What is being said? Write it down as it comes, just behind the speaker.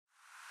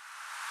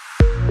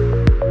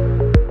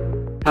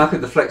How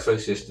could the FlexFlow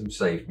system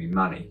save me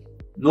money?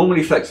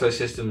 Normally, FlexFlow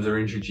systems are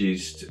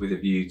introduced with a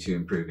view to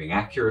improving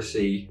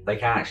accuracy. They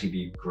can actually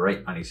be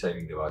great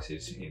money-saving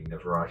devices in a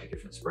variety of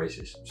different spray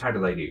systems. How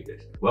do they do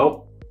this?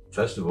 Well,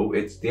 first of all,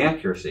 it's the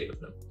accuracy of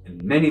them.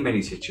 In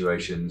many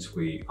situations,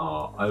 we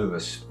are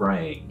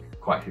overspraying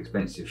quite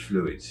expensive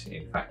fluids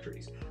in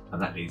factories, and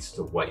that leads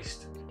to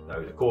waste.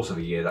 Over the course of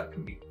a year, that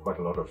can be quite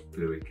a lot of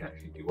fluid can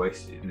actually be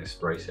wasted in a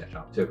spray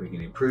setup. So if we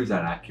can improve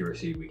that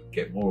accuracy, we can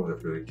get more of the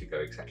fluid to go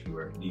exactly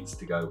where it needs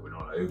to go. We're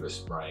not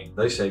overspraying.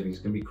 Those savings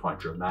can be quite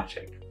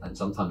dramatic. And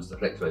sometimes the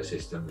FlexFlow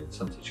system in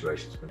some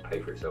situations can pay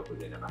for itself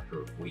within a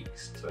matter of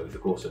weeks. So over the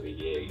course of a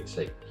year, you'll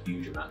save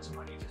huge amounts of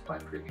money just by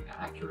improving that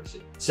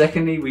accuracy.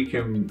 Secondly, we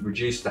can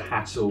reduce the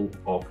hassle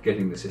of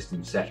getting the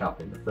system set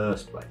up in the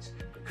first place.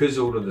 Because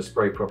all of the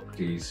spray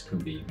properties can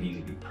be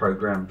easily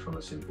programmed from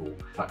a simple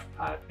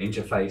touchpad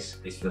interface,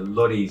 it's a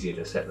lot easier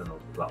to set the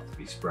nozzles up to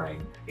be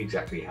spraying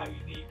exactly how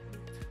you need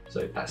them.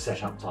 So that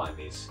setup time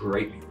is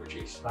greatly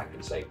reduced. That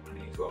can save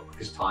money as well,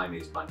 because time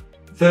is money.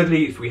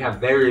 Thirdly, if we have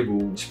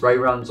variable spray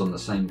runs on the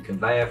same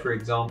conveyor, for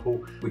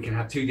example, we can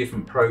have two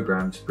different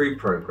programs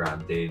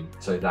pre-programmed in,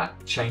 so that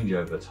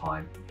changeover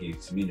time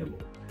is minimal.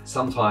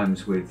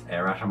 Sometimes with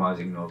air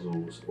atomizing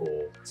nozzles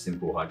or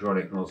simple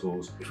hydraulic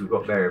nozzles, if we've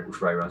got variable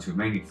spray runs, we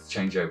may need to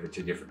change over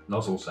to different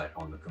nozzle set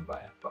on the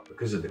conveyor. But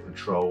because of the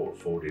control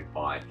afforded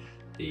by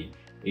the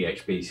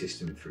EHB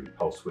system through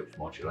pulse width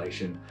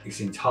modulation,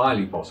 it's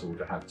entirely possible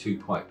to have two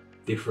quite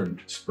different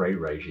spray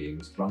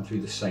regimes run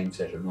through the same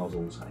set of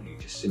nozzles, and you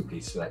just simply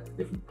select a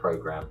different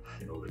program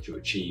in order to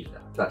achieve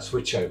that. That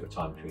switchover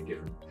time between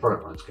different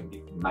product runs can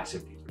be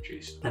massively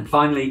reduced. And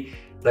finally,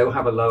 they will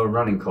have a lower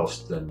running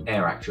cost than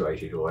air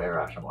actuated or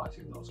air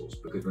atomizing nozzles,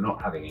 because we're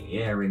not having any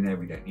air in there.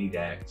 We don't need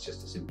air. It's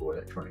just a simple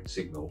electronic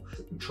signal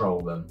to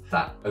control them.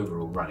 That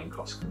overall running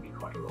cost can be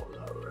quite a lot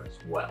lower as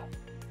well.